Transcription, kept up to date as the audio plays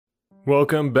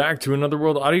Welcome back to Another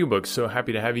World Audiobook. So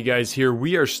happy to have you guys here.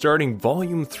 We are starting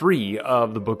Volume 3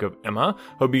 of the Book of Emma.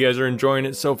 Hope you guys are enjoying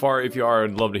it so far. If you are,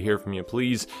 I'd love to hear from you.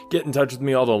 Please get in touch with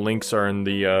me. All the links are in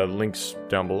the links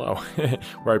down below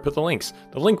where I put the links.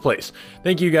 The link place.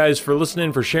 Thank you guys for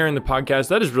listening, for sharing the podcast.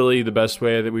 That is really the best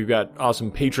way. That we've got awesome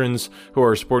patrons who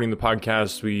are supporting the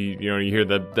podcast. You hear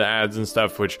the ads and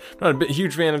stuff, which I'm not a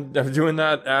huge fan of doing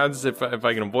that, ads, if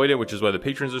I can avoid it, which is why the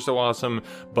patrons are so awesome.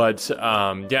 But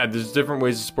yeah, there's different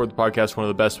ways to support the podcast. One of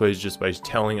the best ways is just by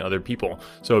telling other people.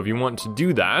 So if you want to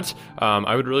do that,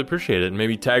 I would really appreciate it.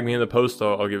 Maybe tag me in the post.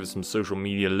 I'll give it some social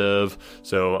media love.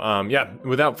 So yeah,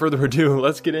 without further ado,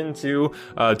 let's get into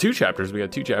 2 chapters. We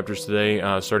got 2 chapters today,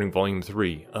 starting Volume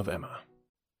 3 of Emma.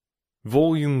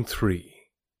 Volume 3,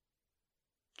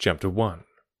 Chapter 1.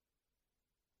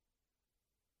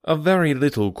 A very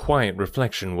little quiet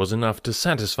reflection was enough to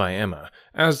satisfy Emma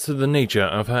as to the nature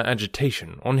of her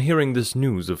agitation on hearing this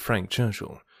news of Frank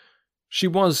Churchill. She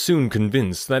was soon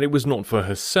convinced that it was not for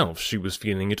herself she was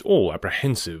feeling at all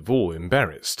apprehensive or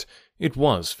embarrassed. It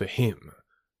was for him.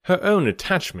 Her own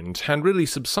attachment had really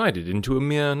subsided into a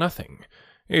mere nothing.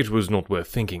 It was not worth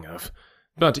thinking of.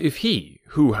 But if he,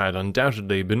 who had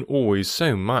undoubtedly been always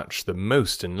so much the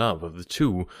most in love of the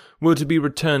two, were to be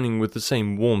returning with the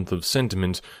same warmth of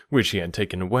sentiment which he had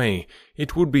taken away,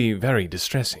 it would be very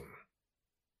distressing.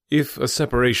 If a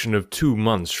separation of 2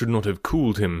 months should not have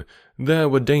cooled him, there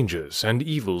were dangers and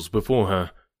evils before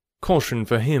her. Caution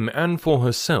for him and for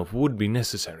herself would be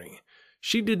necessary.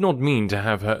 She did not mean to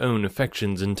have her own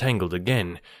affections entangled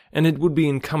again, and it would be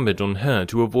incumbent on her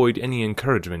to avoid any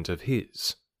encouragement of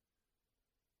his.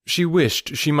 She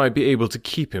wished she might be able to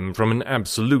keep him from an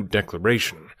absolute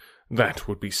declaration. That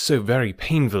would be so very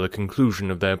painful a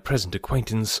conclusion of their present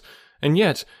acquaintance, and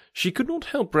yet she could not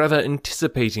help rather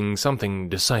anticipating something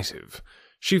decisive.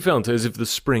 She felt as if the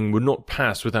spring would not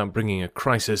pass without bringing a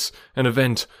crisis, an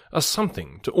event, a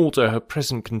something to alter her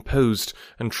present composed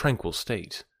and tranquil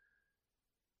state.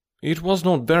 It was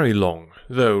not very long,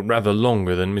 though rather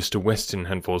longer than Mr. Weston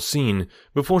had foreseen,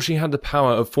 before she had the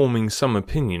power of forming some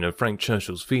opinion of Frank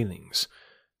Churchill's feelings.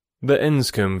 The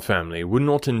Enscombe family were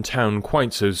not in town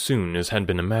quite so soon as had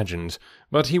been imagined,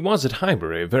 but he was at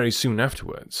Highbury very soon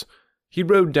afterwards. He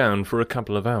rode down for a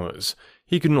couple of hours.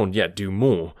 He could not yet do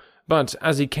more, but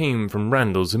as he came from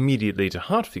Randalls immediately to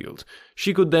Hartfield,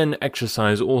 she could then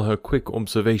exercise all her quick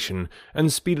observation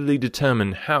and speedily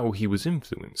determine how he was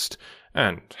influenced,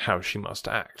 and how she must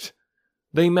act.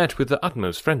 They met with the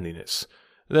utmost friendliness.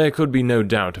 There could be no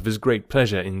doubt of his great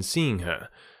pleasure in seeing her,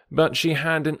 but she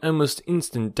had an almost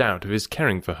instant doubt of his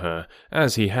caring for her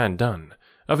as he had done,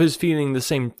 of his feeling the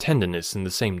same tenderness in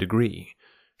the same degree.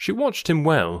 She watched him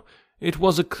well. It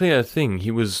was a clear thing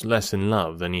he was less in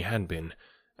love than he had been.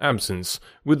 Absence,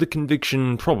 with the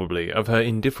conviction probably of her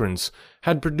indifference,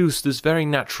 had produced this very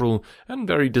natural and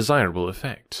very desirable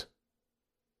effect.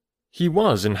 He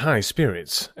was in high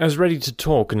spirits, as ready to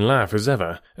talk and laugh as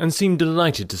ever, and seemed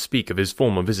delighted to speak of his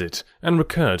former visit, and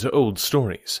recur to old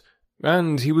stories.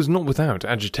 And he was not without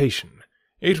agitation.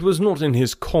 It was not in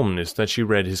his calmness that she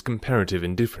read his comparative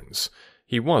indifference.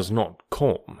 He was not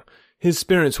calm. His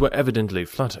spirits were evidently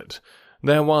fluttered.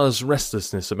 There was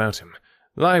restlessness about him.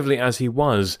 Lively as he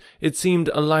was, it seemed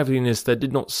a liveliness that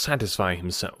did not satisfy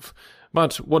himself.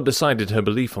 But what decided her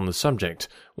belief on the subject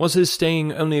was his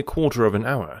staying only a quarter of an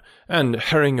hour, and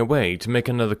hurrying away to make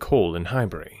another call in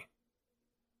Highbury.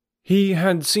 He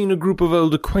had seen a group of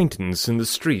old acquaintance in the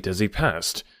street as he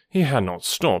passed. He had not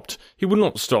stopped. He would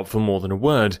not stop for more than a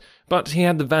word, but he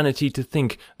had the vanity to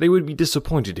think they would be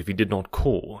disappointed if he did not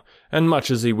call, and much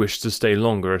as he wished to stay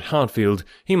longer at Hartfield,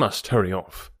 he must hurry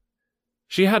off.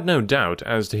 She had no doubt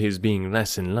as to his being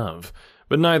less in love,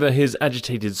 but neither his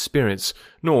agitated spirits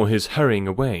nor his hurrying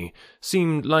away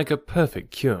seemed like a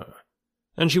perfect cure,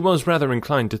 and she was rather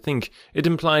inclined to think it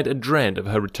implied a dread of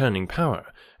her returning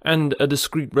power, and a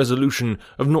discreet resolution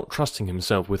of not trusting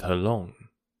himself with her long.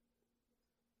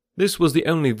 This was the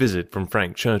only visit from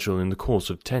Frank Churchill in the course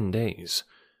of 10 days.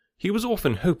 He was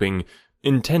often hoping,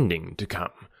 intending to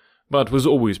come, but was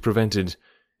always prevented.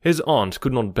 His aunt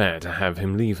could not bear to have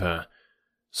him leave her.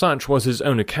 Such was his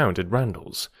own account at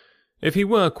Randalls. If he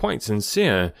were quite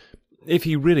sincere, if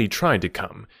he really tried to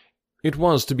come, it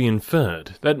was to be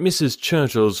inferred that Mrs.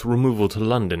 Churchill's removal to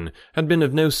London had been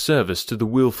of no service to the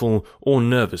wilful or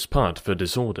nervous part of her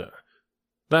disorder.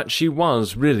 That she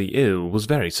was really ill was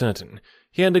very certain.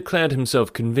 He had declared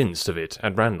himself convinced of it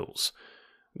at Randalls.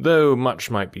 Though much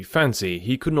might be fancy,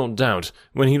 he could not doubt,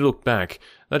 when he looked back,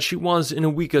 that she was in a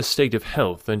weaker state of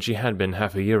health than she had been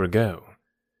half a year ago.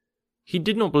 He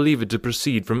did not believe it to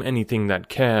proceed from anything that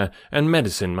care and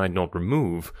medicine might not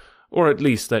remove, or at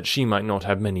least that she might not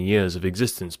have many years of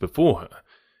existence before her,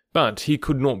 but he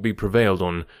could not be prevailed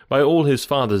on by all his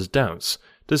father's doubts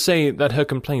to say that her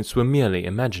complaints were merely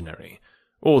imaginary,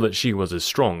 or that she was as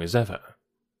strong as ever.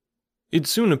 It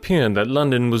soon appeared that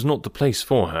London was not the place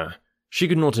for her. She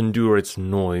could not endure its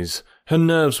noise, her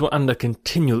nerves were under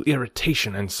continual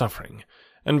irritation and suffering,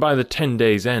 and by the 10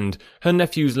 days' end her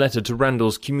nephew's letter to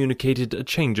Randalls communicated a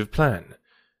change of plan.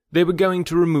 They were going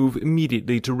to remove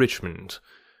immediately to Richmond.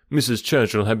 Mrs.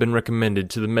 Churchill had been recommended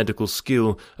to the medical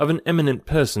skill of an eminent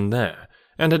person there,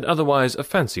 and had otherwise a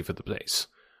fancy for the place.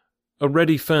 A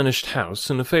ready furnished house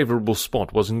in a favourable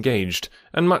spot was engaged,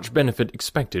 and much benefit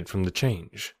expected from the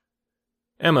change.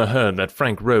 Emma heard that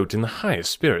Frank wrote in the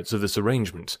highest spirits of this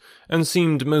arrangement, and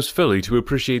seemed most fully to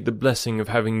appreciate the blessing of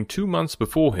having 2 months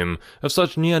before him of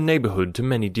such near neighbourhood to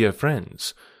many dear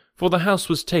friends, for the house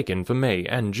was taken for May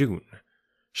and June.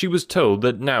 She was told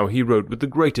that now he wrote with the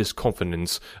greatest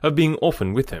confidence of being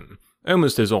often with him,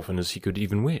 almost as often as he could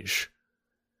even wish.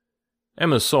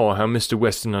 Emma saw how Mr.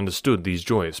 Weston understood these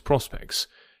joyous prospects.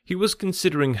 He was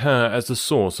considering her as the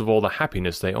source of all the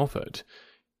happiness they offered.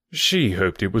 She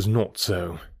hoped it was not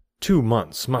so. 2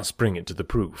 months must bring it to the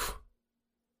proof.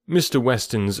 Mr.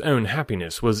 Weston's own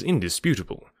happiness was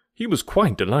indisputable. He was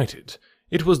quite delighted.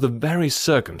 It was the very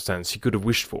circumstance he could have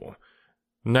wished for.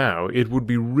 Now it would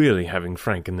be really having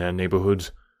Frank in their neighbourhood.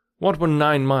 What were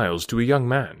 9 miles to a young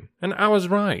man? An hour's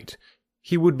ride.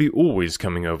 He would be always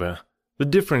coming over. The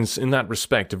difference in that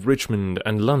respect of Richmond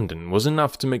and London was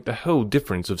enough to make the whole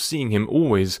difference of seeing him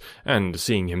always and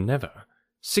seeing him never.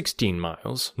 16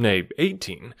 miles, nay,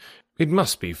 18, it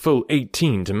must be full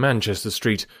 18 to Manchester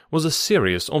Street, was a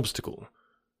serious obstacle.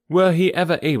 Were he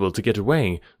ever able to get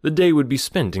away, the day would be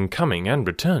spent in coming and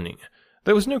returning.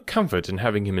 There was no comfort in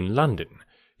having him in London.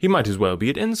 He might as well be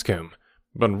at Enscombe,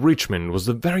 but Richmond was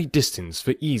the very distance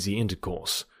for easy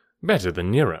intercourse, better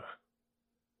than nearer.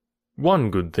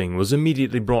 One good thing was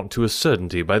immediately brought to a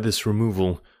certainty by this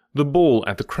removal, the ball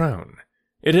at the Crown.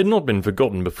 It had not been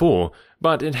forgotten before,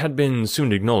 but it had been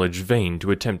soon acknowledged vain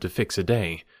to attempt to fix a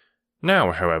day.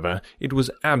 Now, however, it was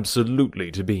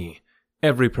absolutely to be.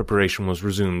 Every preparation was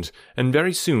resumed, and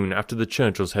very soon after the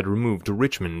Churchills had removed to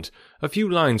Richmond, a few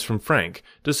lines from Frank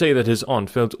to say that his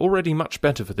aunt felt already much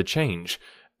better for the change,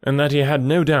 and that he had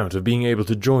no doubt of being able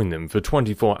to join them for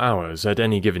 24 hours at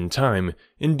any given time,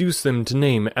 induced them to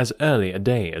name as early a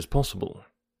day as possible.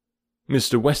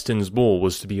 Mr. Weston's ball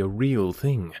was to be a real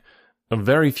thing. A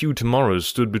very few tomorrows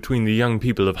stood between the young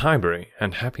people of Highbury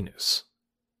and happiness.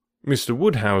 Mr.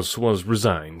 Woodhouse was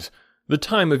resigned. The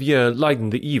time of year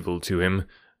lightened the evil to him.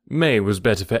 May was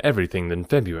better for everything than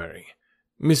February.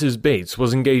 Mrs. Bates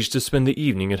was engaged to spend the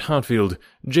evening at Hartfield.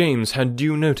 James had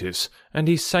due notice, and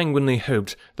he sanguinely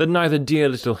hoped that neither dear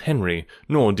little Henry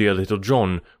nor dear little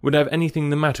John would have anything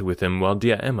the matter with them while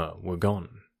dear Emma were gone.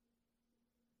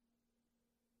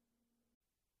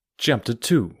 Chapter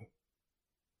 2.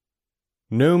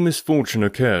 No misfortune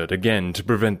occurred again to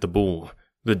prevent the ball.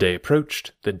 The day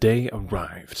approached, the day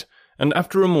arrived, and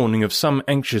after a morning of some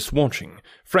anxious watching,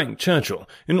 Frank Churchill,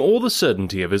 in all the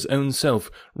certainty of his own self,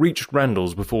 reached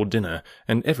Randalls before dinner,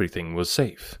 and everything was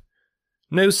safe.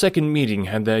 No second meeting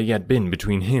had there yet been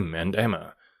between him and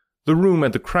Emma. The room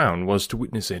at the Crown was to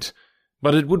witness it,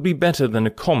 but it would be better than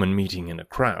a common meeting in a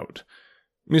crowd.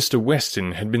 Mr.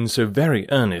 Weston had been so very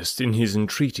earnest in his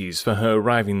entreaties for her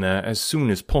arriving there as soon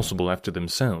as possible after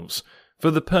themselves, for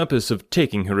the purpose of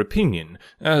taking her opinion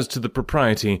as to the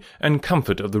propriety and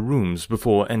comfort of the rooms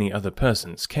before any other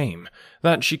persons came,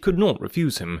 that she could not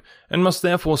refuse him, and must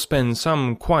therefore spend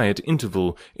some quiet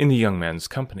interval in the young man's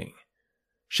company.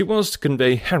 She was to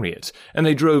convey Harriet, and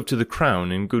they drove to the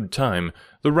Crown in good time,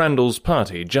 the Randalls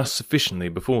party just sufficiently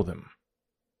before them.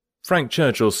 Frank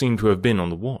Churchill seemed to have been on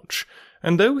the watch,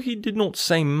 and though he did not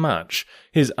say much,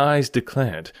 his eyes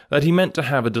declared that he meant to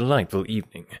have a delightful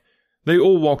evening. They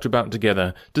all walked about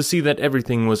together to see that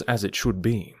everything was as it should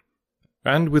be,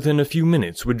 and within a few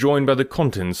minutes were joined by the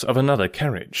contents of another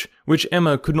carriage, which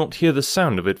Emma could not hear the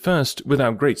sound of at first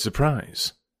without great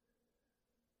surprise.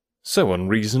 "So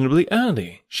unreasonably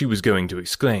early," she was going to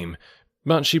exclaim,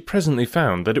 but she presently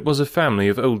found that it was a family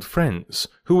of old friends,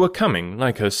 who were coming,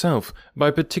 like herself, by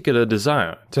particular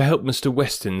desire to help Mr.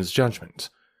 Weston's judgment.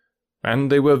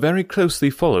 And they were very closely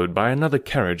followed by another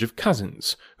carriage of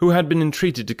cousins, who had been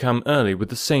entreated to come early with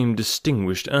the same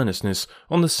distinguished earnestness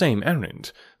on the same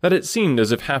errand, that it seemed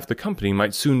as if half the company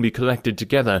might soon be collected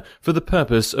together for the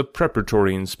purpose of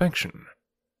preparatory inspection.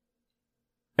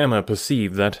 Emma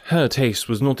perceived that her taste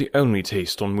was not the only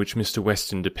taste on which Mr.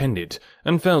 Weston depended,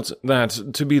 and felt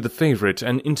that to be the favourite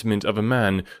and intimate of a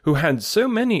man who had so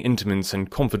many intimates and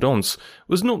confidants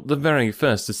was not the very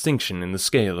first distinction in the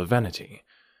scale of vanity.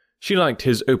 She liked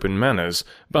his open manners,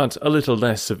 but a little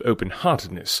less of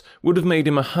open-heartedness would have made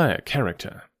him a higher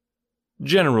character.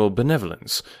 General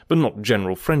benevolence, but not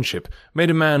general friendship,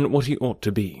 made a man what he ought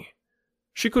to be.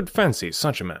 She could fancy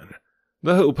such a man.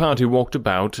 The whole party walked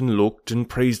about and looked and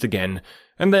praised again,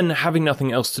 and then, having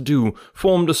nothing else to do,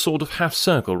 formed a sort of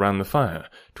half-circle round the fire,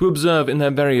 to observe in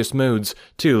their various modes,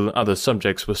 till other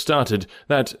subjects were started,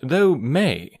 that, though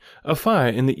May, a fire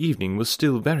in the evening was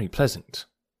still very pleasant.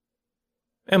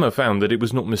 Emma found that it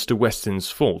was not Mr. Weston's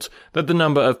fault that the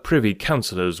number of privy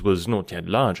councillors was not yet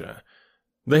larger.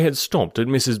 They had stopped at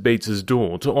Mrs. Bates's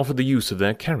door to offer the use of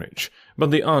their carriage, but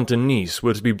the aunt and niece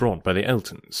were to be brought by the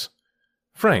Eltons.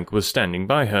 Frank was standing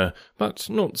by her, but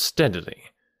not steadily.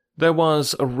 There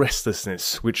was a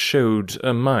restlessness which showed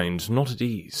a mind not at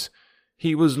ease.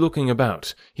 He was looking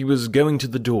about, he was going to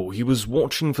the door, he was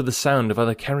watching for the sound of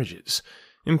other carriages,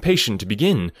 impatient to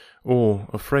begin, or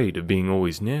afraid of being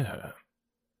always near her.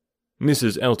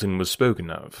 Mrs. Elton was spoken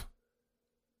of.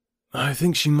 "I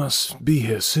think she must be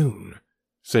here soon,"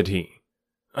 said he.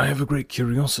 "I have a great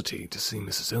curiosity to see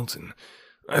Mrs. Elton.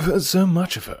 I've heard so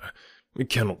much of her. It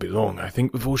cannot be long, I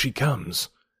think, before she comes."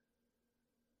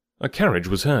 A carriage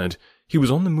was heard. He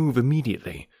was on the move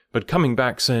immediately, but coming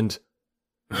back said,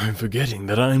 "I'm forgetting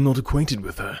that I am not acquainted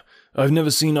with her. I've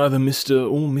never seen either Mr.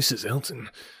 or Mrs. Elton.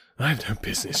 I've no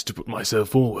business to put myself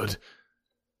forward."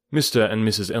 Mr. and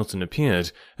Mrs. Elton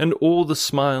appeared, and all the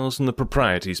smiles and the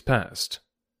proprieties passed.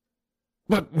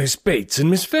 "But Miss Bates and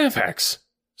Miss Fairfax,"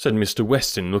 said Mr.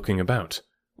 Weston, looking about.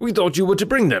 "We thought you were to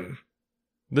bring them."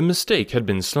 The mistake had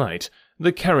been slight.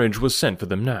 The carriage was sent for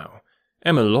them now.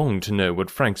 Emma longed to know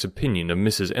what Frank's opinion of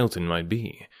Mrs. Elton might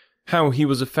be, how he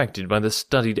was affected by the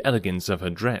studied elegance of her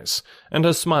dress, and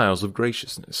her smiles of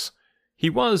graciousness. He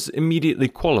was immediately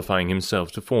qualifying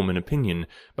himself to form an opinion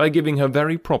by giving her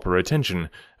very proper attention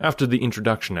after the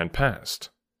introduction had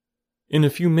passed. In a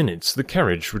few minutes the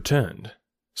carriage returned.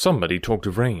 Somebody talked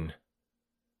of rain.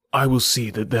 "I will see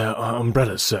that there are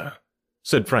umbrellas, sir,"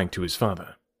 said Frank to his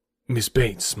father. "Miss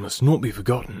Bates must not be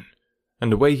forgotten."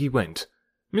 And away he went.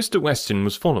 Mr. Weston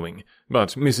was following,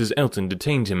 but Mrs. Elton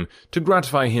detained him to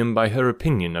gratify him by her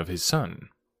opinion of his son.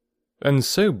 And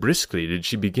so briskly did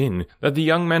she begin that the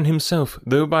young man himself,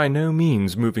 though by no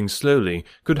means moving slowly,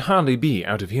 could hardly be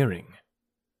out of hearing.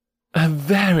 "A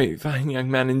very fine young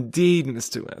man indeed,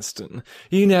 Mr. Weston.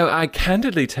 You know, I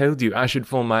candidly told you I should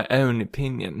form my own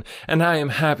opinion, and I am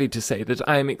happy to say that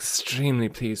I am extremely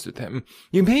pleased with him.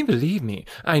 You may believe me,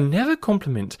 I never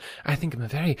compliment. I think him a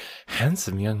very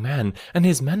handsome young man, and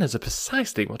his manners are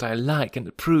precisely what I like and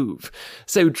approve.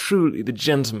 So truly the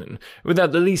gentleman,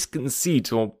 without the least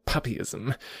conceit or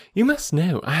puppyism. You must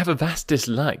know I have a vast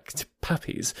dislike to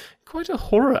puppies, quite a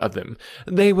horror of them.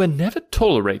 They were never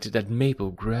tolerated at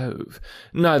Maple Grove.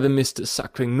 Neither Mr.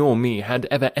 Suckling nor me had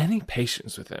ever any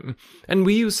patience with them, and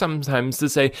we used sometimes to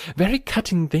say very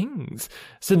cutting things.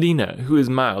 Selina, who is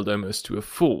mild almost to a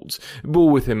fault, bore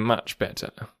with him much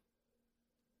better."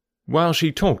 While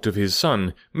she talked of his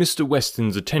son, Mr.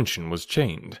 Weston's attention was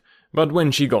chained, but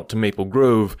when she got to Maple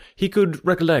Grove, he could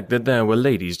recollect that there were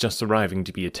ladies just arriving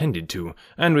to be attended to,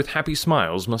 and with happy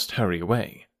smiles must hurry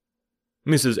away.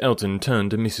 Mrs. Elton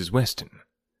turned to Mrs. Weston.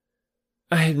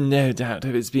 "I have no doubt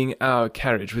of its being our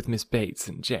carriage with Miss Bates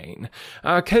and Jane.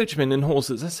 Our coachmen and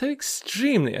horses are so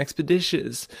extremely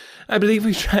expeditious. I believe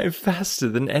we drive faster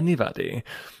than anybody.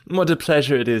 What a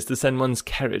pleasure it is to send one's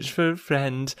carriage for a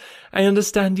friend. I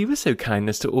understand you were so kind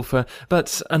as to offer,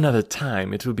 but another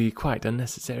time it will be quite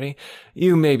unnecessary.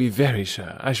 You may be very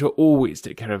sure I shall always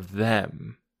take care of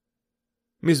them."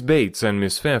 Miss Bates and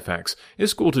Miss Fairfax,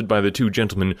 escorted by the two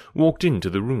gentlemen, walked into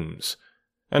the rooms,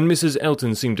 and Mrs.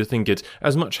 Elton seemed to think it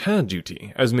as much her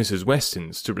duty as Mrs.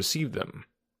 Weston's to receive them.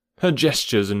 Her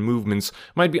gestures and movements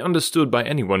might be understood by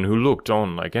anyone who looked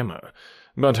on like Emma,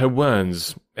 but her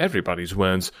words, everybody's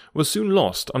words, were soon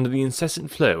lost under the incessant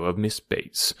flow of Miss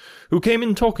Bates, who came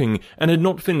in talking and had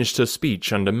not finished her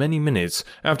speech under many minutes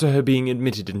after her being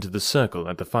admitted into the circle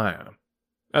at the fire.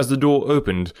 As the door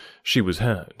opened, she was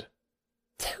heard.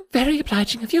 "So very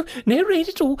obliging of you. No rain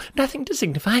at all. Nothing to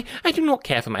signify. I do not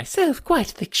care for myself. Quite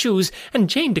thick shoes.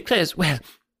 And Jane declares, well,"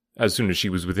 as soon as she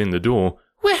was within the door,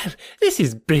 "well, this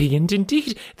is brilliant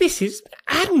indeed. This is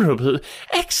admirable.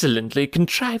 Excellently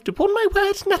contrived. Upon my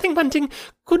word, nothing wanting.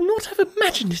 Could not have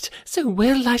imagined it. So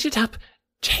well lighted up.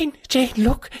 Jane,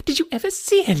 look! Did you ever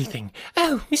see anything?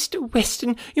 Oh, Mr.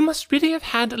 Weston, you must really have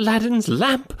had Aladdin's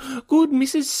lamp. Good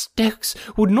Mrs. Stokes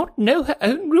would not know her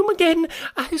own room again.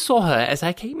 I saw her as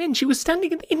I came in. She was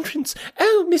standing in the entrance.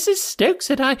 Oh, Mrs. Stokes,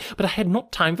 said I, but I had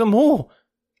not time for more.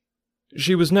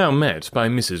 She was now met by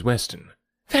Mrs. Weston.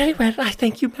 Very well, I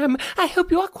thank you, ma'am. I hope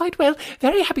you are quite well.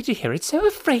 Very happy to hear it. So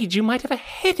afraid you might have a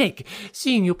headache,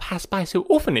 seeing you pass by so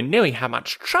often and knowing how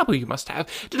much trouble you must have.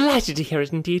 Delighted to hear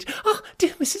it indeed. Oh,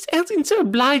 dear Mrs. Elton, so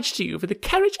obliged to you for the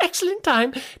carriage. Excellent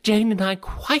time. Jane and I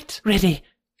quite ready.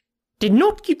 Did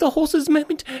not keep the horses a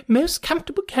moment. Most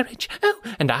comfortable carriage. Oh,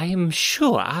 and I am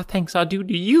sure our thanks are due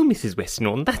to you, Mrs. Weston,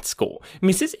 on that score.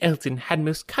 Mrs. Elton had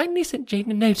most kindly sent Jane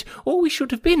a note, or we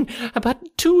should have been.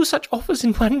 But 2 such offers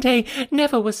in one day.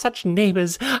 Never were such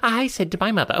neighbours. I said to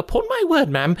my mother, upon my word,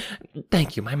 ma'am,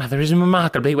 thank you, my mother is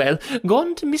remarkably well,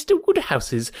 gone to Mr.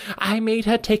 Woodhouse's. I made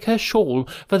her take her shawl,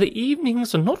 for the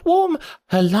evenings are not warm.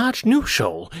 Her large new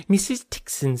shawl, Mrs.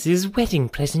 Dixon's wedding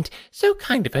present. So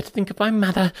kind of her to think of my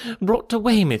mother. Brought to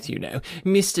Weymouth, you know,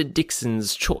 Mr.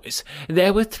 Dixon's choice.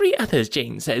 There were 3 others,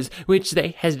 Jane says, which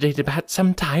they hesitated about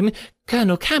some time.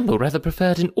 Colonel Campbell rather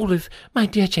preferred an olive. My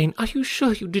dear Jane, are you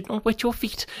sure you did not wet your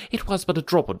feet? It was but a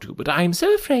drop or 2, but I am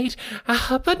so afraid.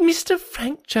 But Mr.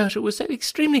 Frank Churchill was so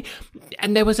extremely...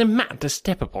 And there was a man to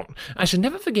step upon. I shall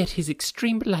never forget his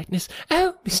extreme politeness.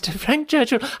 Oh, Mr. Frank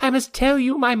Churchill, I must tell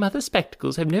you my mother's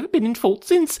spectacles have never been in fault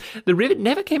since. The rivet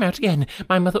never came out again.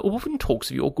 My mother often talks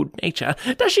of your good nature.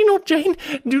 Does she not, Jane?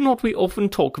 Do not we often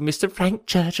talk of Mr. Frank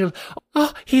Churchill?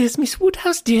 Oh, here's Miss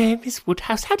Woodhouse, dear Miss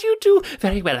Woodhouse. How do you do?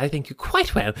 Very well, I thank you.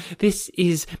 Quite well. This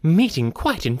is meeting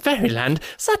quite in fairyland.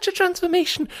 Such a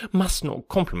transformation. Must not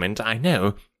compliment, I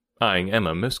know. Eyeing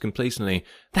Emma most complacently.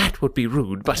 That would be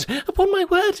rude, but upon my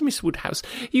word, Miss Woodhouse,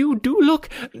 you do look...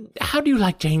 How do you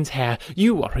like Jane's hair?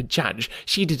 You are a judge.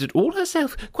 She did it all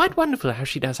herself. Quite wonderful how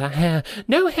she does her hair.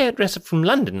 No hairdresser from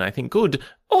London, I think, could.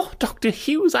 Oh, Dr.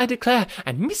 Hughes, I declare,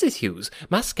 and Mrs. Hughes.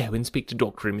 Must go and speak to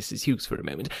Dr. and Mrs. Hughes for a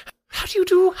moment. How do you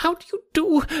do? How do you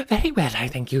do? Very well, I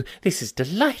thank you. This is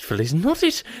delightful, is not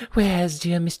it? Where's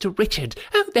dear Mr. Richard?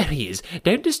 Oh, there he is.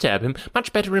 Don't disturb him.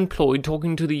 Much better employed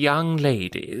talking to the young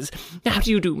ladies. How do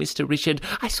you do, Mr. Richard?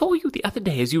 I saw you the other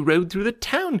day as you rode through the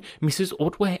town. Mrs.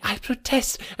 Otway, I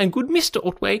protest, and good Mr.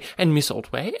 Otway, and Miss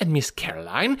Otway, and Miss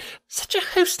Caroline. Such a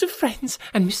host of friends,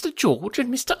 and Mr. George,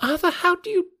 and Mr. Arthur. How do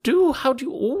you do? How do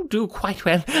you all do? Quite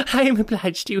well. I am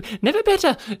obliged to you. Never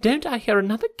better. Don't I hear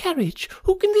another carriage?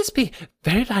 Who can this be?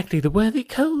 Very likely the worthy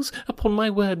Coles. Upon my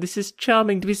word, this is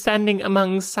charming to be standing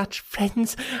among such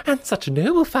friends, and such a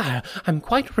noble fire. I'm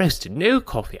quite roasted. No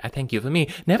coffee, I thank you for me.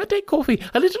 Never take coffee.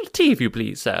 A little tea, if you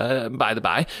please, sir, by the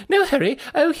by. No hurry.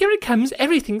 Oh, here it comes.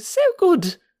 Everything's so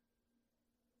good.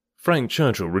 Frank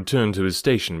Churchill returned to his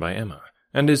station by Emma,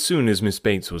 and as soon as Miss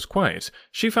Bates was quiet,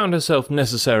 she found herself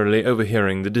necessarily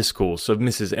overhearing the discourse of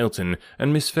Mrs. Elton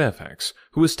and Miss Fairfax,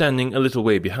 who was standing a little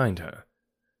way behind her.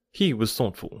 He was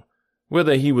thoughtful.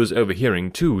 Whether he was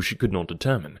overhearing too she could not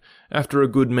determine. After a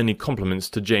good many compliments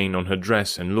to Jane on her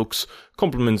dress and looks,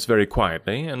 compliments very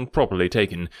quietly and properly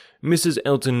taken, Mrs.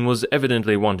 Elton was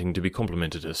evidently wanting to be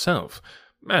complimented herself,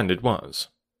 and it was.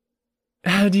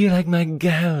 How do you like my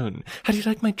gown? How do you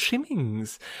like my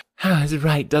trimmings? How has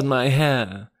Wright done my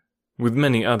hair? With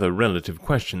many other relative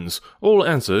questions, all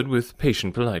answered with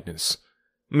patient politeness.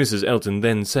 Mrs. Elton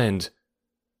then said,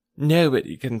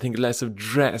 Nobody can think less of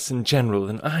dress in general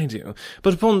than I do,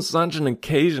 but upon such an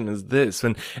occasion as this,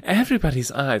 when everybody's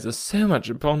eyes are so much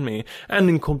upon me, and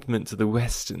in compliment to the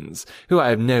Westons, who I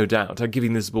have no doubt are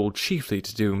giving this ball chiefly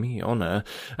to do me honour,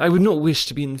 I would not wish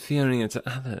to be inferior to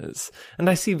others, and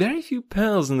I see very few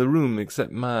pearls in the room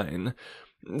except mine.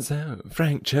 So,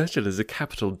 Frank Churchill is a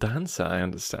capital dancer, I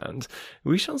understand.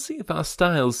 We shall see if our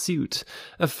styles suit.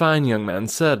 A fine young man,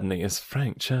 certainly, is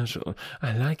Frank Churchill.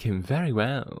 I like him very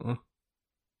well.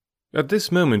 At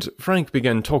this moment Frank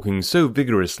began talking so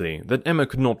vigorously that Emma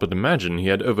could not but imagine he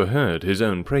had overheard his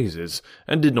own praises,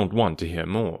 and did not want to hear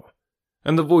more.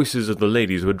 And the voices of the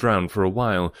ladies were drowned for a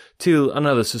while, till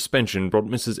another suspension brought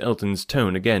Mrs. Elton's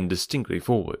tone again distinctly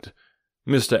forward.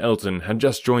 Mr. Elton had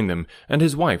just joined them, and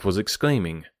his wife was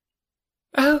exclaiming,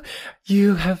 Oh,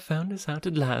 you have found us out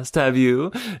at last, have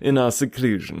you, in our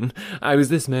seclusion? I was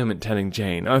this moment telling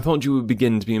Jane I thought you would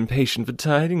begin to be impatient for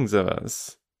tidings of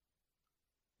us.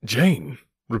 Jane,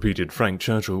 repeated Frank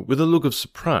Churchill with a look of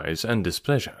surprise and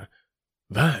displeasure.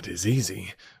 That is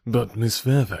easy, but Miss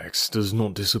Fairfax does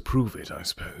not disapprove it, I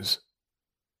suppose.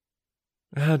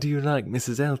 How do you like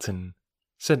Mrs. Elton?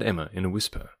 Said Emma in a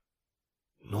whisper.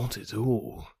 Not at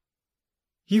all.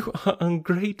 You are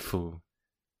ungrateful.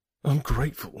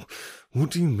 Ungrateful?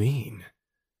 What do you mean?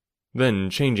 Then,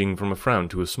 changing from a frown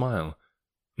to a smile,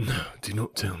 "No, do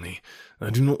not tell me. I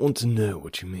do not want to know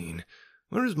what you mean.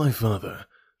 Where is my father?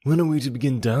 When are we to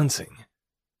begin dancing?"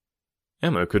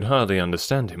 Emma could hardly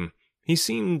understand him. He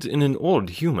seemed in an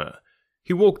odd humour.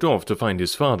 He walked off to find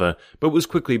his father, but was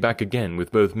quickly back again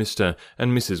with both Mr.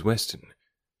 and Mrs. Weston.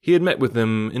 He had met with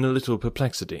them in a little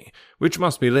perplexity, which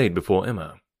must be laid before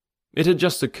Emma. It had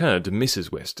just occurred to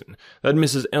Mrs. Weston that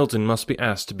Mrs. Elton must be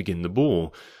asked to begin the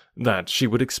ball, that she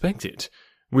would expect it,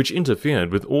 which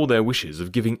interfered with all their wishes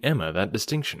of giving Emma that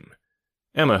distinction.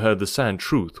 Emma heard the sad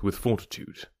truth with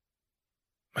fortitude.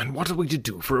 "And what are we to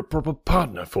do for a proper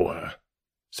partner for her?"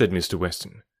 said Mr.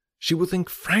 Weston. "She will think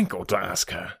Frank ought to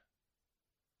ask her."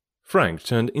 Frank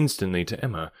turned instantly to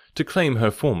Emma to claim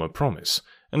her former promise,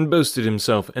 and boasted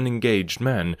himself an engaged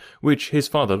man, which his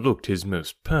father looked his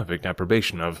most perfect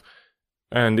approbation of,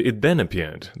 and it then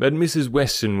appeared that Mrs.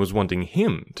 Weston was wanting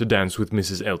him to dance with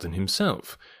Mrs. Elton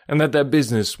himself, and that their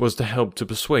business was to help to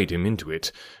persuade him into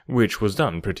it, which was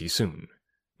done pretty soon.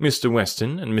 Mr.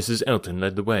 Weston and Mrs. Elton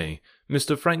led the way,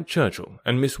 Mr. Frank Churchill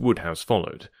and Miss Woodhouse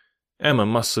followed. Emma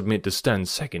must submit to stand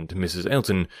second to Mrs.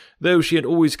 Elton, though she had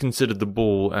always considered the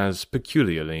ball as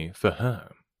peculiarly for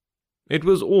her. It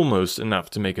was almost enough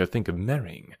to make her think of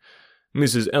marrying.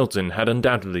 Mrs. Elton had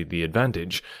undoubtedly the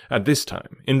advantage, at this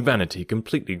time, in vanity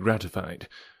completely gratified,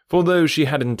 for though she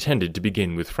had intended to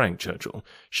begin with Frank Churchill,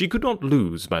 she could not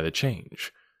lose by the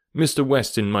change. Mr.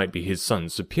 Weston might be his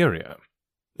son's superior.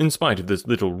 In spite of this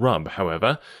little rub,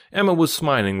 however, Emma was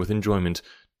smiling with enjoyment,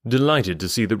 delighted to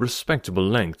see the respectable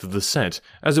length of the set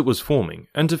as it was forming,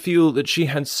 and to feel that she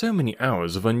had so many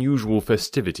hours of unusual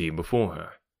festivity before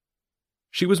her.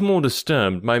 She was more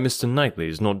disturbed by Mr.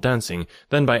 Knightley's not dancing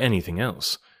than by anything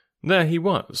else. There he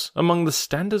was, among the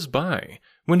standers-by,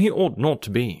 when he ought not to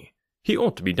be. He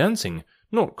ought to be dancing,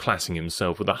 not classing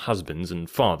himself with the husbands and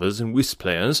fathers and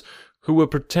whist-players, who were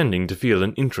pretending to feel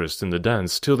an interest in the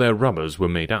dance till their rubbers were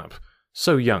made up,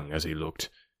 so young as he looked.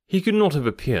 He could not have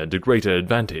appeared to greater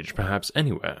advantage perhaps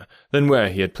anywhere than where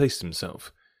he had placed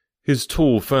himself. His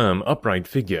tall, firm, upright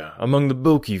figure, among the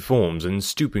bulky forms and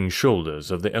stooping shoulders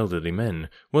of the elderly men,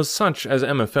 was such as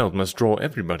Emma felt must draw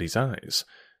everybody's eyes.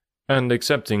 And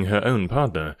excepting her own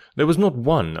partner, there was not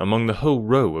one among the whole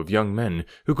row of young men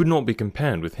who could not be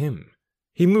compared with him.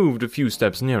 He moved a few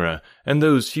steps nearer, and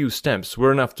those few steps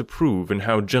were enough to prove in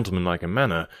how gentlemanlike a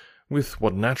manner, with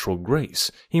what natural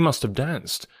grace, he must have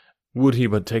danced, would he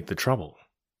but take the trouble.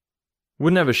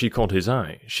 Whenever she caught his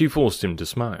eye, she forced him to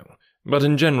smile, but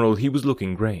in general he was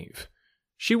looking grave.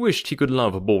 She wished he could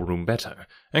love a ballroom better,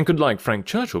 and could like Frank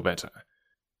Churchill better.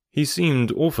 He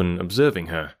seemed often observing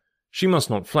her. She must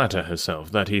not flatter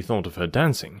herself that he thought of her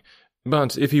dancing,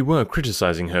 but if he were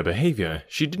criticizing her behaviour,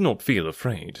 she did not feel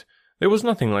afraid. There was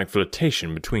nothing like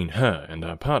flirtation between her and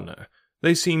her partner.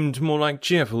 They seemed more like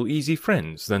cheerful, easy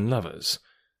friends than lovers.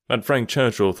 That Frank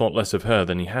Churchill thought less of her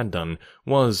than he had done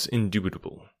was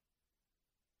indubitable.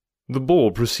 The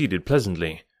ball proceeded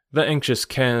pleasantly. The anxious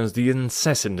cares, the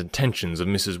incessant attentions of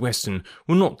Mrs. Weston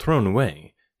were not thrown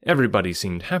away. Everybody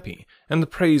seemed happy, and the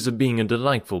praise of being a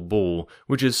delightful ball,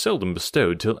 which is seldom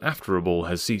bestowed till after a ball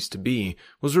has ceased to be,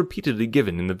 was repeatedly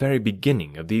given in the very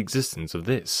beginning of the existence of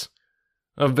this.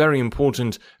 Of very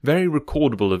important, very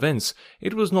recordable events,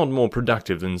 it was not more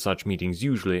productive than such meetings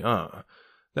usually are.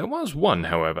 There was one,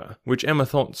 however, which Emma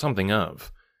thought something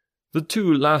of. The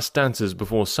 2 last dances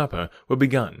before supper were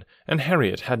begun, and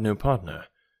Harriet had no partner,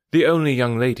 the only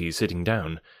young lady sitting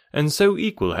down, and so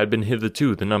equal had been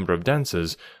hitherto the number of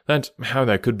dancers, that how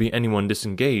there could be anyone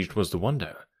disengaged was the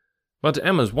wonder. But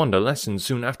Emma's wonder lessened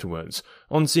soon afterwards,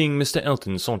 on seeing Mr.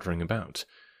 Elton sauntering about.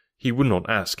 He would not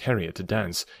ask Harriet to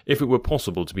dance, if it were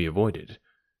possible to be avoided.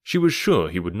 She was sure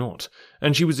he would not,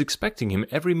 and she was expecting him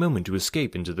every moment to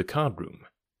escape into the card-room.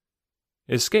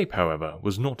 Escape, however,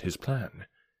 was not his plan.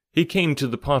 He came to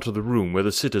the part of the room where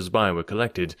the sitters-by were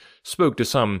collected, spoke to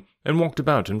some, and walked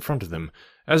about in front of them,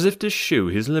 as if to shew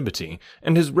his liberty,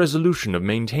 and his resolution of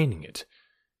maintaining it.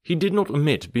 He did not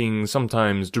omit being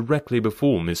sometimes directly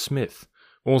before Miss Smith,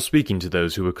 or speaking to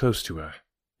those who were close to her.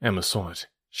 Emma saw it.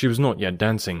 She was not yet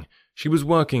dancing. She was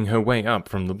working her way up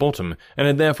from the bottom, and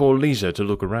had therefore leisure to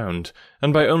look around,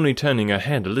 and by only turning her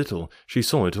head a little, she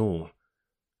saw it all.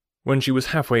 When she was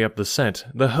halfway up the set,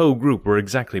 the whole group were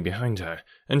exactly behind her,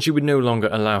 and she would no longer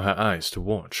allow her eyes to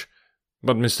watch.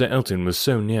 But Mr. Elton was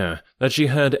so near that she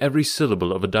heard every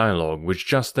syllable of a dialogue which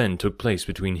just then took place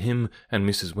between him and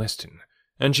Mrs. Weston,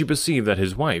 and she perceived that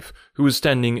his wife, who was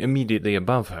standing immediately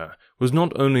above her, was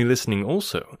not only listening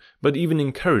also, but even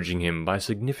encouraging him by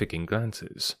significant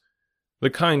glances. The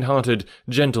kind-hearted,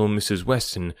 gentle Mrs.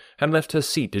 Weston had left her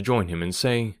seat to join him and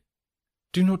say,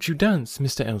 "Do not you dance,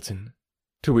 Mr. Elton?"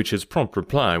 To which his prompt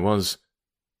reply was,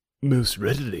 "Most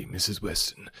readily, Mrs.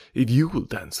 Weston, if you will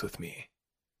dance with me."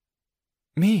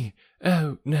 "Me?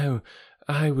 Oh, no,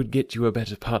 I would get you a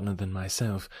better partner than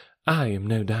myself. I am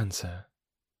no dancer."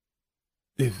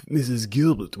 "If Mrs.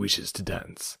 Gilbert wishes to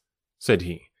dance," said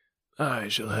he, "I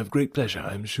shall have great pleasure,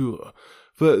 I am sure,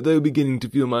 for though beginning to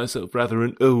feel myself rather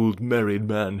an old married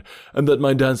man, and that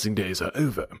my dancing days are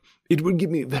over, it would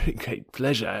give me very great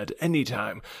pleasure at any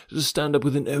time to stand up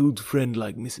with an old friend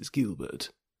like Mrs. Gilbert."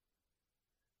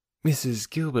 "Mrs.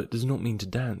 Gilbert does not mean to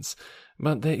dance,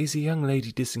 but there is a young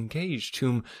lady disengaged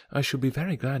whom I shall be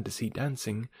very glad to see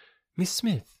dancing, Miss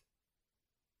Smith."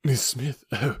 "Miss Smith?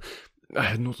 Oh, I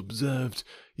had not observed.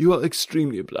 You are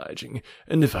extremely obliging,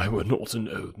 and if I were not an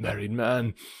old married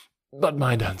man... But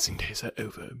my dancing days are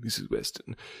over, Mrs.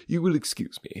 Weston. You will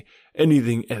excuse me.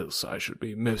 Anything else I should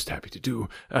be most happy to do,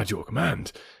 at your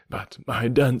command, but my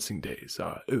dancing days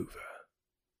are over."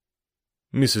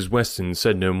 Mrs. Weston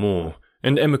said no more,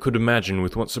 and Emma could imagine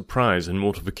with what surprise and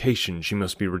mortification she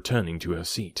must be returning to her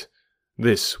seat.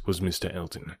 This was Mr.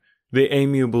 Elton, the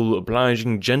amiable,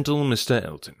 obliging, gentle Mr.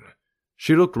 Elton.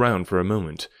 She looked round for a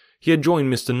moment. He had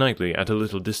joined Mr. Knightley at a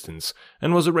little distance,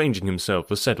 and was arranging himself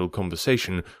for settled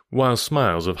conversation, while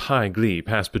smiles of high glee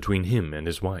passed between him and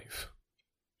his wife.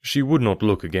 She would not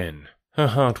look again. Her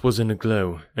heart was in a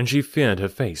glow, and she feared her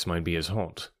face might be as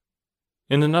hot.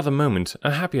 In another moment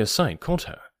a happier sight caught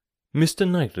her. Mr.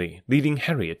 Knightley leading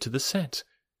Harriet to the set.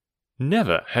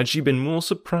 Never had she been more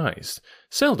surprised,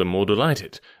 seldom more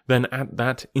delighted, than at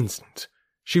that instant.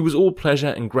 She was all pleasure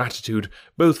and gratitude,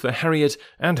 both for Harriet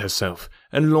and herself,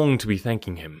 and longed to be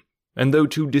thanking him, and though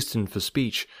too distant for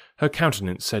speech, her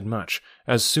countenance said much,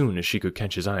 as soon as she could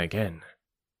catch his eye again.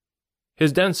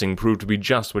 His dancing proved to be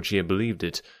just what she had believed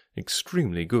it,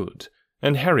 extremely good,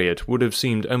 and Harriet would have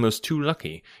seemed almost too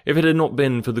lucky if it had not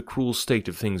been for the cruel state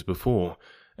of things before,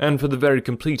 and for the very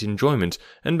complete enjoyment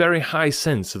and very high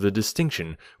sense of the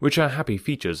distinction which her happy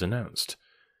features announced.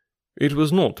 It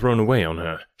was not thrown away on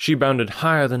her. She bounded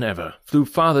higher than ever, flew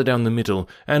farther down the middle,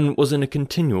 and was in a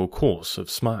continual course of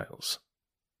smiles.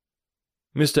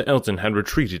 Mr. Elton had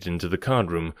retreated into the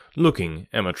card-room, looking,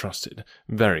 Emma trusted,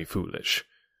 very foolish.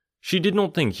 She did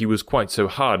not think he was quite so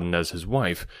hardened as his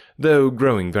wife, though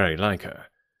growing very like her.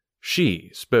 She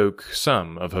spoke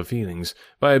some of her feelings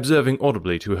by observing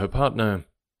audibly to her partner,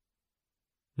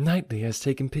 "Knightley has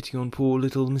taken pity on poor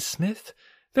little Miss Smith.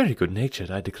 Very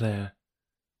good-natured, I declare."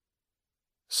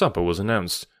 Supper was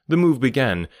announced, the move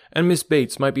began, and Miss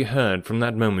Bates might be heard from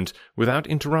that moment without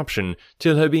interruption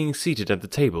till her being seated at the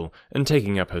table and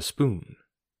taking up her spoon.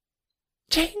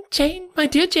 Jane, my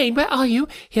dear Jane, where are you?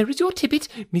 Here is your tippet.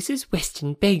 Mrs.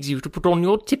 Weston begs you to put on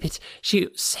your tippet. She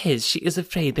says she is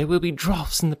afraid there will be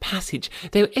draughts in the passage,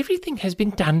 though everything has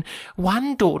been done.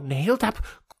 One door nailed up,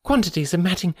 quantities of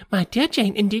matting. My dear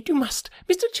Jane, indeed you must.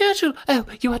 Mr. Churchill, oh,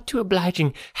 you are too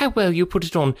obliging. How well you put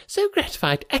it on. So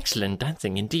gratified. Excellent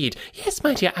dancing indeed. Yes,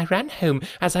 my dear, I ran home,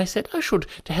 as I said I should,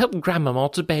 to help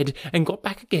Grandmamma to bed, and got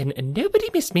back again, and nobody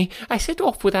missed me. I set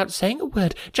off without saying a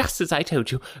word, just as I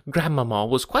told you. Grandmamma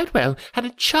was quite well, had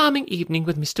a charming evening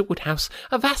with Mr. Woodhouse,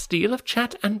 a vast deal of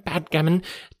chat and backgammon.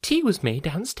 Tea was made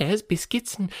downstairs,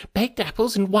 biscuits and baked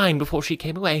apples and wine before she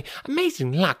came away.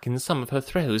 Amazing luck in some of her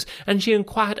throws, and she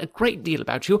inquired a great deal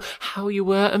about you, how you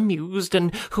were amused,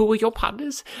 and who were your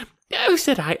partners. Oh,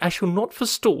 said I shall not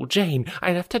forestall Jane.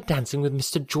 I left her dancing with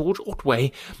Mr. George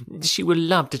Otway. She will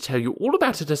love to tell you all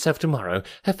about it herself tomorrow.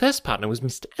 Her first partner was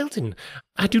Mr. Elton.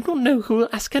 I do not know who will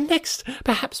ask her next.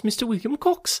 Perhaps Mr. William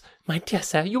Cox. My dear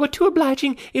sir, you are too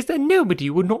obliging. Is there nobody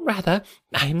you would not rather?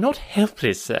 I am not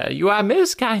helpless, sir. You are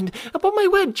most kind. Upon my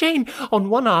word, Jane, on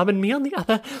one arm and me on the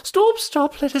other.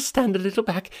 Stop, let us stand a little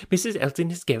back. Mrs.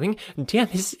 Elton is going. Dear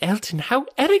Mrs. Elton, how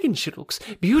elegant she looks.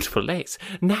 Beautiful lace.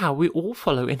 Now we all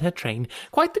follow in her train.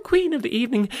 Quite the queen of the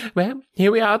evening. Well,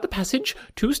 here we are at the passage.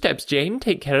 2 steps, Jane.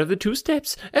 Take care of the 2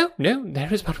 steps. Oh, no,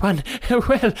 there is but one.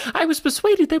 Well, I was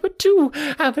persuaded there were 2.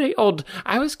 How very odd.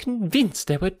 I was convinced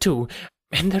there were 2.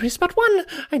 And there is but one.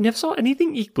 I never saw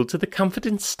anything equal to the comfort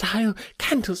and style.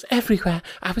 Candles everywhere.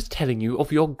 I was telling you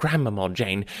of your grandmamma,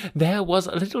 Jane. There was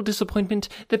a little disappointment.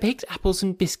 The baked apples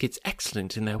and biscuits,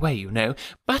 excellent in their way, you know.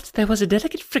 But there was a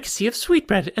delicate fricassee of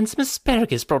sweetbread and some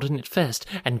asparagus brought in at first.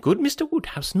 And good Mr.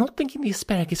 Woodhouse, not thinking the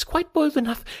asparagus quite boiled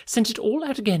enough, sent it all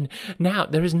out again. Now,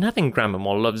 there is nothing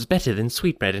grandmamma loves better than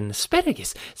sweetbread and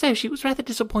asparagus, so she was rather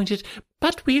disappointed.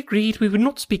 But we agreed we would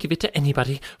not speak of it to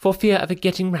anybody, for fear of it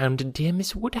getting round to dear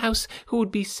Miss Woodhouse, who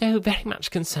would be so very much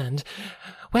concerned.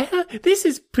 Well, this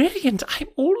is brilliant. I'm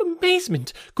all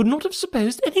amazement. Could not have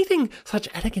supposed anything. Such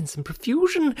elegance and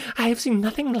profusion. I have seen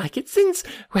nothing like it since.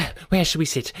 Well, where shall we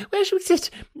sit? Where shall we sit?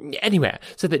 Anywhere,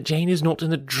 so that Jane is not in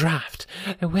the draught.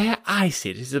 Where I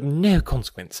sit is of no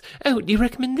consequence. Oh, do you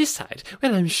recommend this side?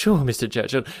 Well, I'm sure, Mr.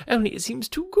 Churchill, only it seems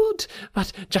too good.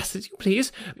 But just as you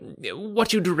please.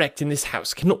 What you direct in this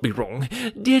house cannot be wrong.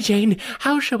 Dear Jane,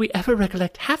 how shall we ever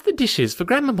recollect half the dishes for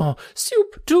grandmamma?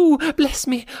 Soup, too, bless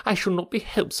me. I shall not be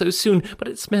helped so soon, but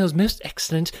it smells most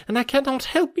excellent, and I cannot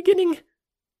help beginning.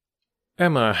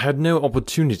 Emma had no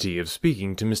opportunity of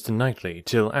speaking to Mr. Knightley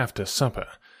till after supper,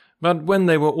 but when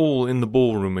they were all in the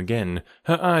ballroom again,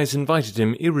 her eyes invited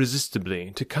him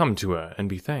irresistibly to come to her and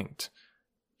be thanked.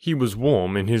 He was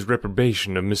warm in his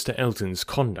reprobation of Mr. Elton's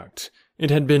conduct. It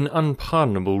had been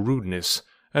unpardonable rudeness,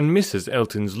 and Mrs.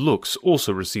 Elton's looks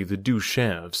also received the due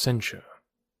share of censure.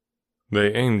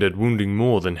 "They aimed at wounding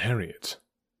more than Harriet,"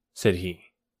 said he.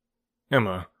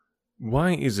 "Emma,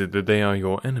 why is it that they are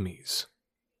your enemies?"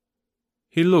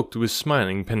 He looked with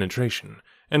smiling penetration,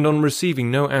 and on receiving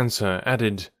no answer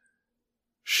added,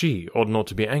 "She ought not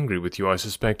to be angry with you, I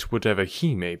suspect, whatever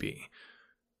he may be.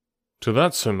 To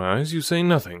that surmise you say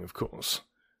nothing, of course.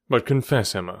 But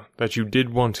confess, Emma, that you did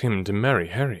want him to marry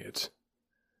Harriet."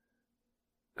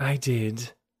 "I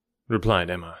did," replied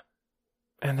Emma,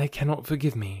 "and they cannot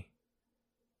forgive me."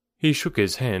 He shook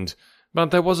his head,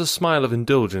 but there was a smile of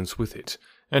indulgence with it,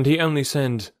 and he only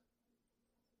said,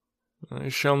 "I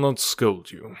shall not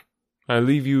scold you. I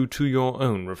leave you to your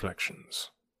own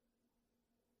reflections."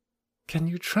 "Can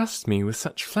you trust me with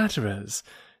such flatterers?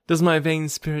 Does my vain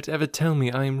spirit ever tell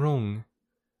me I am wrong?"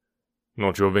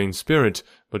 "Not your vain spirit,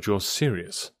 but your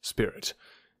serious spirit.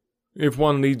 If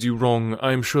one leads you wrong,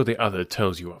 I am sure the other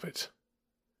tells you of it."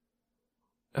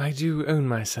 "I do own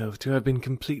myself to have been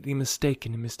completely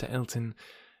mistaken in Mr. Elton.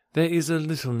 There is a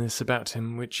littleness about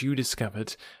him which you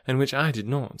discovered, and which I did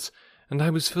not, and I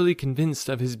was fully convinced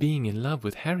of his being in love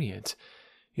with Harriet.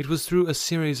 It was through a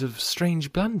series of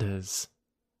strange blunders."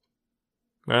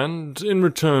 "And in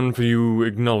return for you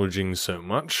acknowledging so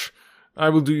much, I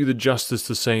will do you the justice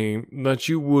to say that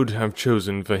you would have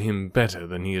chosen for him better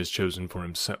than he has chosen for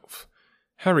himself.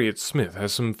 Harriet Smith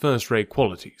has some first-rate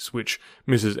qualities which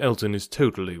Mrs. Elton is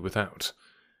totally without.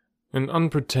 An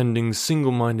unpretending,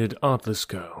 single-minded, artless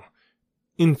girl,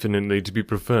 infinitely to be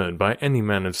preferred by any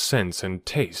man of sense and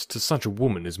taste to such a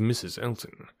woman as Mrs.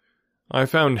 Elton. I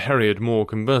found Harriet more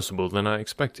conversable than I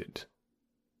expected."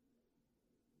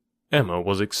 Emma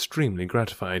was extremely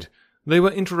gratified. They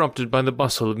were interrupted by the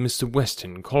bustle of Mr.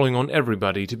 Weston calling on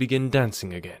everybody to begin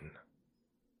dancing again.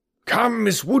 "Come,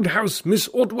 Miss Woodhouse, Miss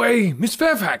Otway, Miss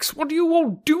Fairfax, what are you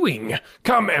all doing?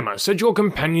 Come, Emma, set your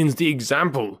companions the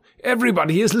example.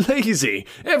 Everybody is lazy.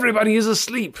 Everybody is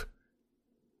asleep."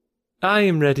 "I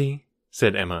am ready,"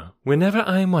 said Emma, "whenever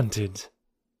I am wanted."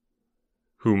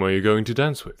 "Whom are you going to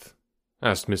dance with?"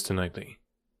 asked Mr. Knightley.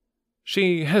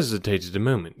 She hesitated a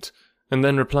moment, and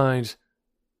then replied,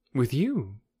 "With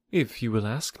you, if you will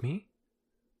ask me."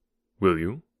 "Will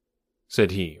you?"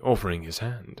 said he, offering his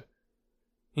hand.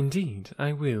 "Indeed,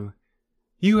 I will.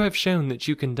 You have shown that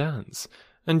you can dance,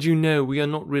 and you know we are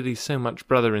not really so much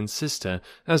brother and sister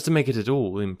as to make it at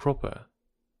all improper."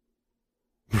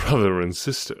 "Brother and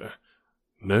sister?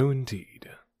 No, indeed."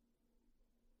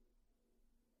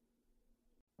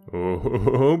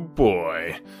 Oh,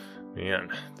 boy.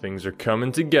 Man, things are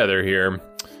coming together here.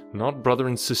 Not brother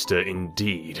and sister,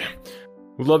 indeed.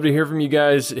 Would love to hear from you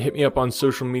guys. Hit me up on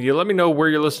social media. Let me know where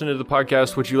you're listening to the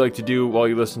podcast, what you like to do while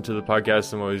you listen to the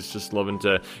podcast. I'm always just loving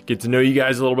to get to know you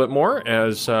guys a little bit more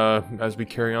as we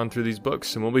carry on through these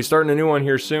books. And we'll be starting a new one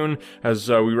here soon as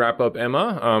we wrap up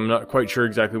Emma. I'm not quite sure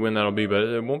exactly when that'll be, but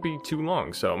it won't be too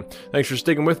long. So thanks for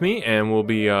sticking with me, and we'll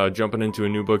be jumping into a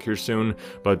new book here soon.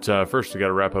 But first, we got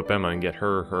to wrap up Emma and get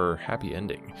her happy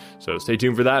ending. So stay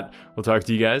tuned for that. We'll talk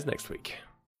to you guys next week.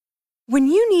 When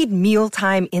you need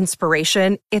mealtime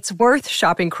inspiration, it's worth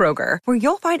shopping Kroger, where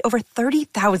you'll find over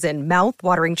 30,000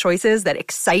 mouth-watering choices that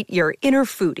excite your inner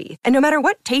foodie. And no matter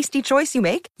what tasty choice you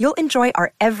make, you'll enjoy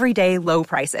our everyday low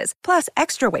prices, plus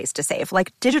extra ways to save,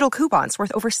 like digital coupons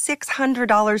worth over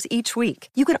 $600 each week.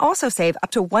 You can also save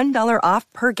up to $1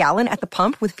 off per gallon at the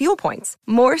pump with fuel points.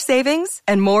 More savings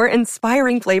and more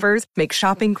inspiring flavors make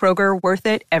shopping Kroger worth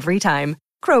it every time.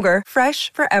 Kroger,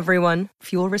 fresh for everyone.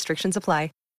 Fuel restrictions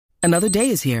apply. Another day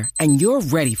is here, and you're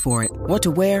ready for it. What to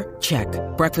wear? Check.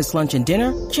 Breakfast, lunch, and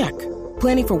dinner? Check.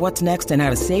 Planning for what's next and how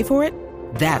to save for it?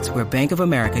 That's where Bank of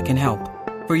America can help.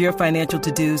 For your financial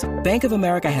to-dos, Bank of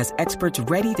America has experts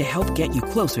ready to help get you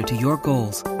closer to your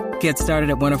goals. Get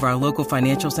started at one of our local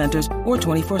financial centers or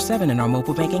 24/7 in our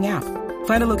mobile banking app.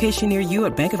 Find a location near you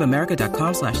at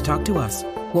bankofamerica.com/talktous.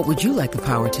 What would you like the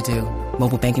power to do?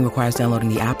 Mobile banking requires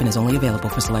downloading the app and is only available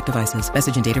for select devices.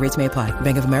 Message and data rates may apply.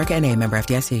 Bank of America NA, member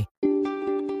FDIC.